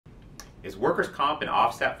Is workers' comp an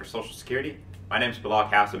offset for Social Security? My name is Bilal,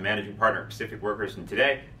 Managing Partner at Pacific Workers, and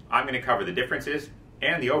today I'm going to cover the differences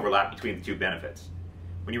and the overlap between the two benefits.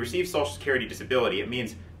 When you receive Social Security disability, it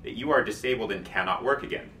means that you are disabled and cannot work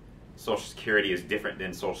again. Social Security is different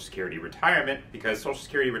than Social Security retirement because Social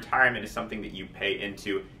Security retirement is something that you pay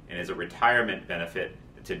into and is a retirement benefit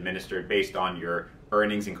that's administered based on your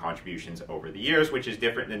earnings and contributions over the years, which is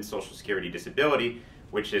different than Social Security disability,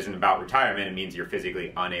 which isn't about retirement. It means you're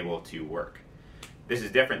physically unable to work. This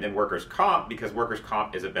is different than workers' comp because workers'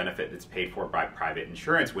 comp is a benefit that's paid for by private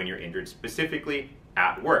insurance when you're injured specifically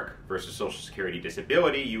at work, versus Social Security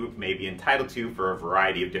disability you may be entitled to for a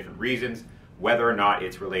variety of different reasons, whether or not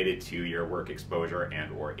it's related to your work exposure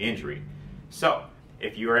and or injury. So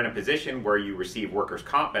if you are in a position where you receive workers'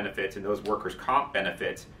 comp benefits and those workers' comp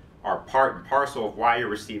benefits are part and parcel of why you're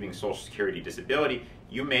receiving Social Security disability,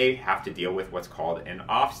 you may have to deal with what's called an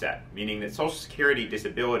offset, meaning that Social Security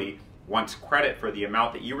disability wants credit for the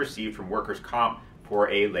amount that you received from workers' comp for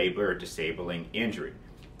a labor disabling injury.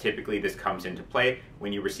 Typically, this comes into play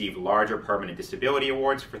when you receive larger permanent disability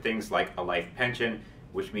awards for things like a life pension,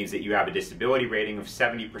 which means that you have a disability rating of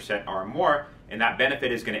 70% or more, and that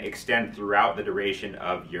benefit is going to extend throughout the duration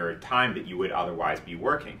of your time that you would otherwise be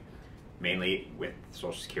working, mainly with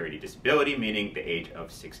Social Security disability, meaning the age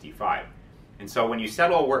of 65. And so when you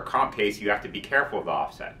settle a work comp case, you have to be careful of the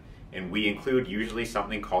offset. And we include usually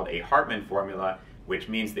something called a Hartman formula, which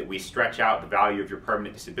means that we stretch out the value of your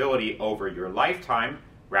permanent disability over your lifetime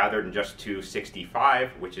rather than just to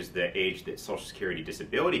 65, which is the age that Social Security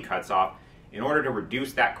disability cuts off, in order to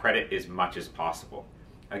reduce that credit as much as possible.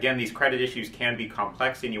 Again, these credit issues can be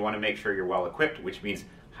complex and you want to make sure you're well equipped, which means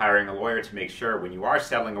hiring a lawyer to make sure when you are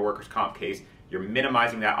settling a workers' comp case, you're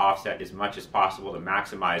minimizing that offset as much as possible to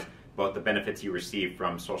maximize both the benefits you receive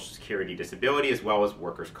from Social Security disability as well as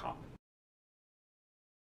workers' comp.